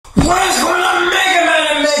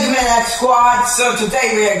that, squad? So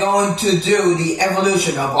today we are going to do the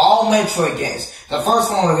evolution of all Metroid games. The first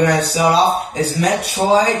one we're going to start off is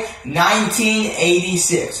Metroid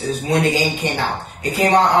 1986. Is when the game came out. It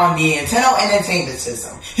came out on the Nintendo Entertainment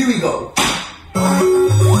System. Here we go. Wow.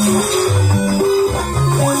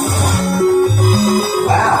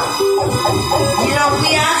 You know, we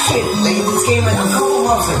actually played this game a couple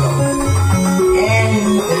months ago.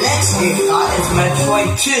 And the next game we got is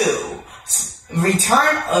Metroid 2.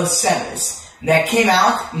 Return of Samus, that came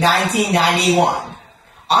out 1991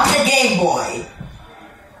 on the Game Boy.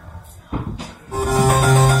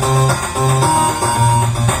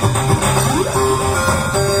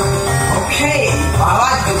 Okay, I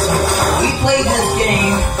like this one. We played this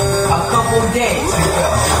game a couple days ago.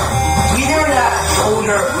 We never had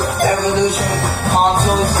older Evolution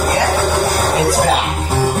consoles yet. It's back.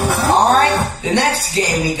 Alright, the next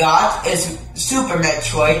game we got is Super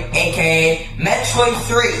Metroid, aka Metroid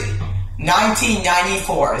 3,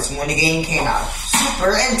 1994 is when the game came out.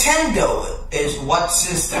 Super Nintendo is what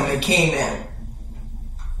system it came in.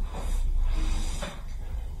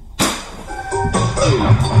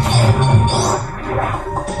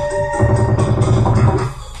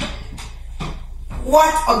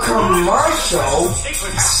 What a commercial!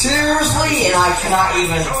 Seriously, and I cannot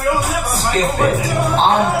even skip it.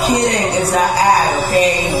 I'm kidding, it's an ad,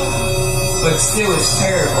 okay? But still, it's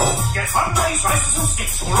terrible. Get hot rice, slices, and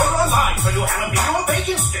sticks. Order online for new jalapeno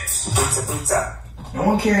bacon sticks. Pizza, pizza. No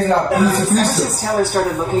one cares about pizza, Ever since Taylor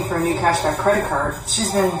started looking for a new cashback credit card, she's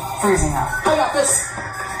been freezing up. I got this.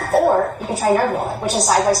 Or you can try Nerd Wallet, which is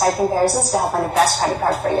side-by-side comparisons to help find the best credit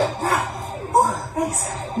card for you. Oh, thanks.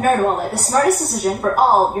 Nerd Wallet, the smartest decision for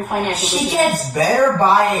all your financial She decisions. gets better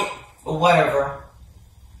by whatever.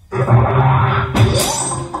 What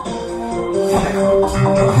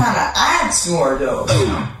kind of ads were those?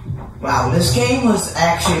 Wow, this game was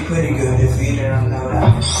actually pretty good if you didn't know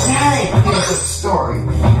that. It had a pretty good story.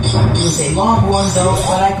 It was a long one though,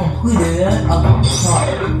 but I completed it a couple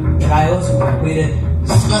times. And I also completed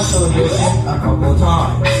the special edition a couple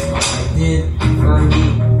times. I did for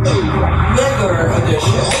the regular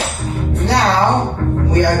edition. Now,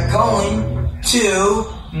 we are going to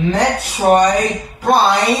Metroid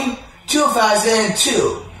Prime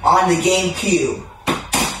 2002 on the GameCube.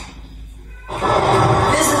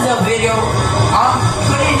 This is a video, I'm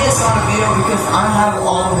putting this on a video because I have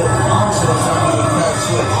all the consoles on the Nintendo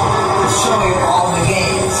Switch to show you all the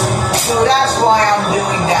games. So that's why I'm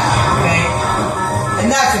doing that, okay? And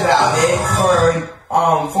that's about it for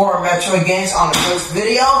Metroid games on the first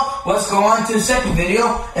video. Let's go on to the second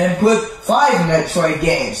video and put 5 Metroid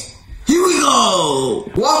games. Here we go!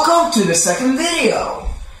 Welcome to the second video.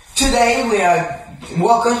 Today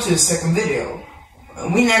welcome to the second video.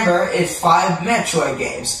 Remember, it's 5 Metroid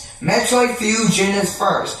games. Metroid Fusion is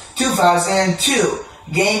first, 2002,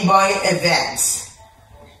 Game Boy Advance.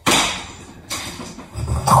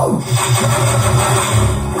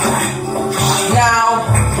 Now,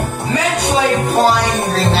 Metroid Prime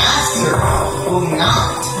Remaster will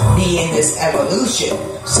not be in this evolution,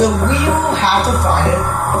 so we will have to find it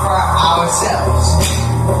for ourselves.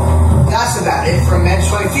 That's about it for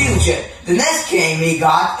Metroid Fusion. The next game we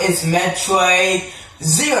got is Metroid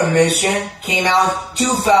Zero Mission, came out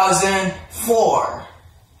 2004.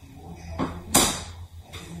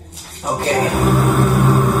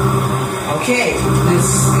 Okay,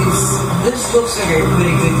 this looks like a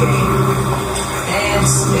pretty good game. And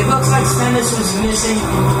it looks like Samus was missing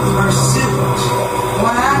her suit.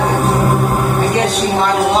 What happened? I guess she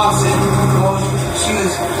might have lost it while she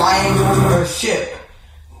was flying her ship.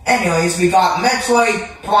 Anyways, we got Metroid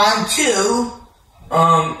Prime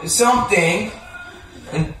 2, something,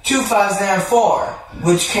 in 2004,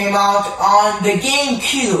 which came out on the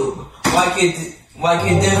GameCube, like it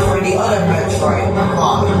did for the other Metroid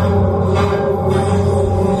Prime.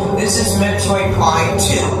 This is Metroid Prime 2,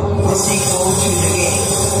 the sequel to the game,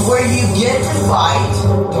 where you get to fight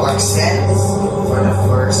Dark Samus for the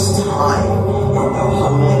first time in the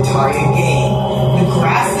whole entire game. The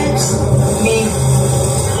graphics,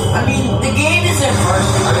 I mean, the game is in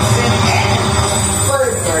first person and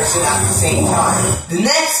third person at the same time. The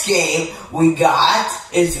next game we got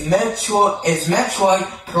is Metroid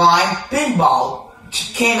Prime Pinball,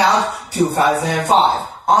 which came out 2005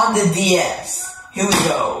 on the DS. Here we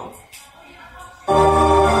go.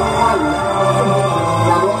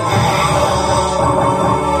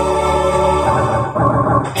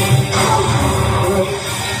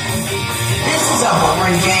 This is a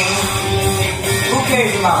boring game. Who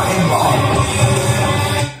cares about pinball?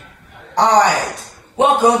 Alright,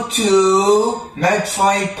 welcome to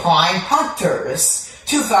Metroid Prime Hunters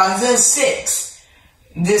 2006.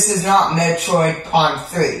 this is not Metroid Prime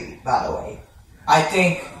 3, by the way. I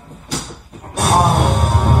think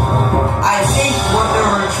what they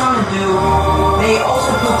were trying to do, they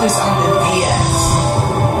also put this on the DS.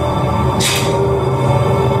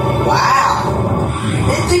 Wow!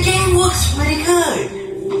 The game looks pretty good,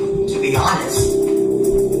 to be honest.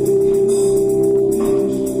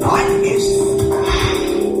 I like the game.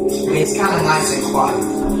 I mean, it's kind of nice and quiet.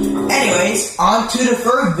 Anyways, on to the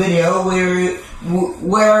third video where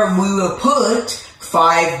we will put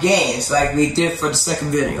 5 games like we did for the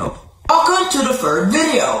second video. Welcome to the third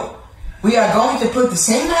video. We are going to put the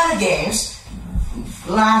same amount of games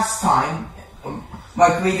last time,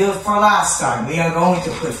 like we did for last time. We are going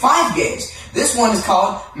to put 5 games. This one is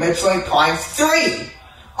called Metroid Prime 3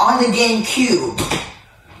 on the GameCube.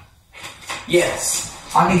 Yes,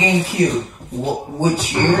 on the GameCube.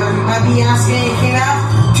 Which year, you might be asking, it came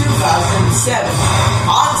out? 2007.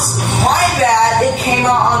 My bad, it came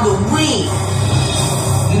out on the Wii.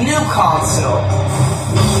 The new console.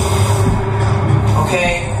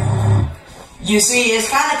 Okay? You see, it's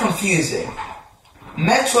kind of confusing.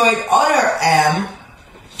 Metroid Other M,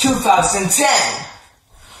 2010.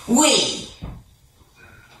 Wii.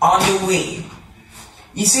 On the Wii.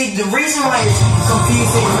 You see, the reason why it's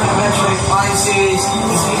confusing for the Metroid Prime series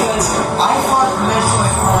is because I thought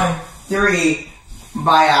Metroid Prime 3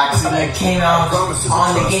 by accident came out on the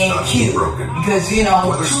GameCube. Because, you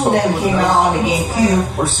know, 2 of them came out on the GameCube,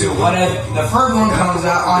 but the third one comes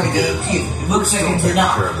out on the GameCube. It looks like it did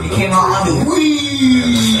not. It came out on the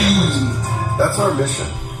Wii! That's our mission.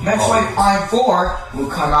 Metroid Prime 4 will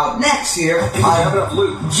come out next year on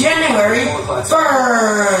January 1st.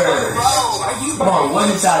 Whoa, what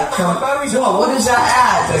is that? Whoa, what is that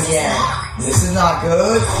ad again? This is not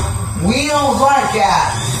good. We don't like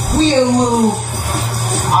that.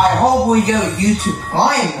 I hope we get a YouTube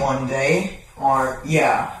Prime one day. Or,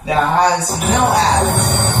 yeah, that has no ads.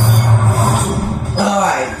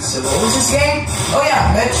 Alright, so what was this game? Oh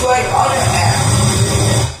yeah, Metroid Other M.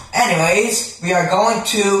 Anyways, we are going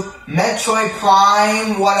to Metroid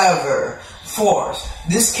Prime whatever 4.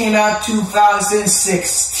 This came out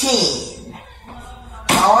 2016.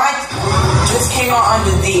 Alright? This came out on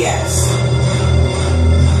the DS.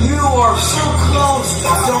 You are so close.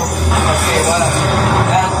 Okay, whatever.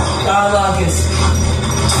 That dialogue is... I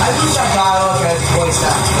wish that dialogue has voice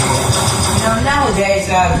acting. You know, nowadays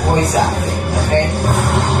that has voice acting, okay?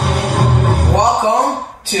 Welcome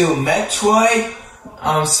to Metroid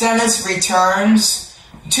Samus Returns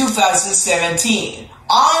 2017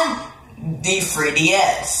 on the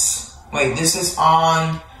 3DS. Wait, this is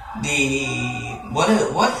on the... What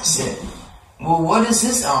is it? Well, what is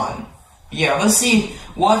this on? Yeah, let's see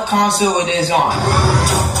what console it is on.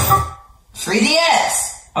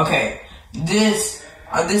 3DS! Okay, this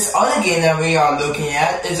other game that we are looking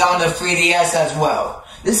at is on the 3DS as well.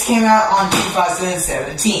 This came out on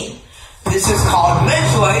 2017. This is called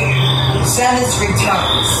Metroid Samus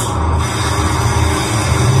Returns.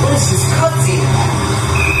 What is this cutscene?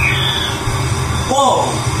 Whoa,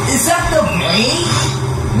 is that the brain?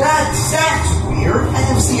 That's weird. I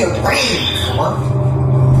never see a brain before.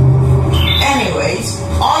 Anyways,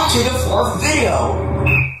 on to the 4th video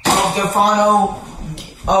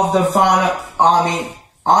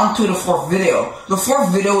on to the 4th video. The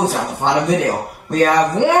 4th video is not the final video. We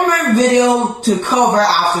have one more video to cover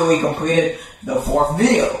after we completed the 4th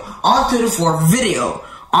video. On to the 4th video.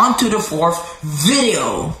 On to the 4th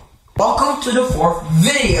video. Welcome to the 4th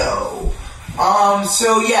video.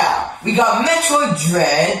 So yeah, we got Metroid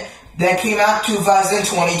Dread that came out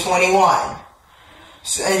 2020-21.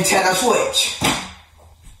 Nintendo Switch.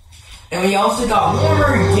 And we also got one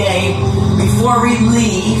more game before we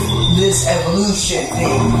leave this evolution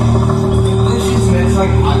thing. Which is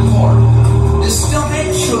Metroid Prime 4. It's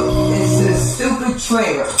a stupid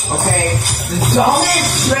trailer, okay? The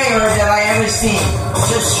dumbest trailer that I ever seen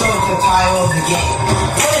just shows the title of the game.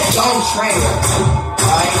 What a dumb trailer,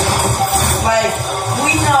 right? Like,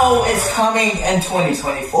 we know it's coming in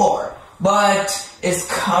 2024, but it's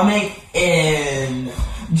coming in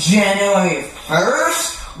January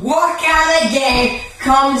 1st? What kind of game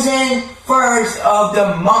comes in first of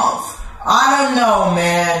the month? I don't know,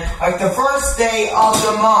 man. Like the first day of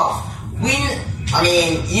the month.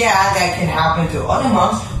 Yeah, that can happen to other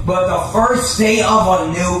months, but the first day of a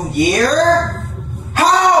new year?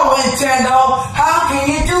 How, Nintendo? How can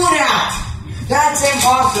you do that? That's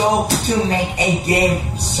impossible to make a game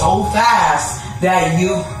so fast that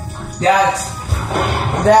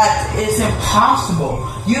is impossible.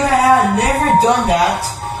 You have never done that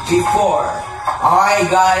before. Alright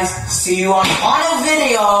guys, see you on the final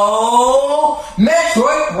video,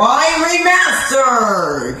 Metroid Prime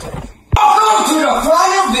Remastered! Welcome to the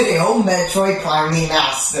final video, Metroid Prime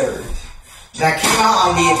Remastered. That came out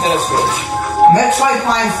on the Nintendo Switch. Metroid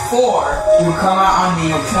Prime 4 will come out on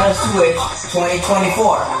the Nintendo Switch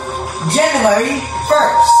 2024. January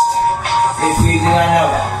 1st. If you do not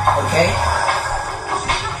know that, okay?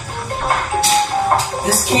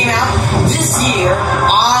 This came out this year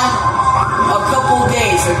on about a couple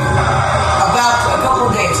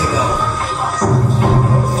days ago.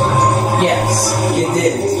 Yes, it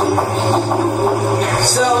did.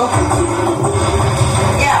 So,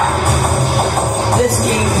 yeah. This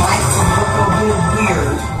game might look a bit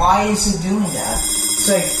weird. Why is it doing that? It's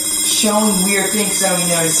like showing weird things that we've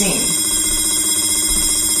never seen.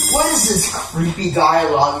 What is this creepy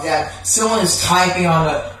dialogue that someone is typing on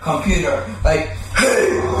a computer? Like,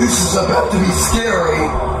 hey, this is about to be scary.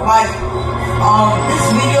 Like, this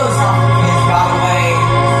video is not finished, by the way.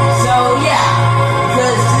 So, yeah.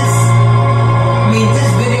 Because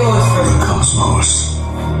this video is for the cosmos.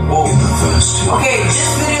 In the first two. Okay,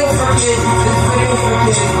 this video is for kids. This video is for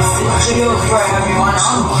kids. This video is for everyone.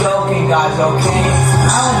 I'm joking, guys, okay?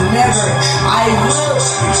 I will never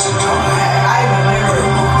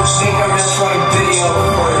make a Metroid video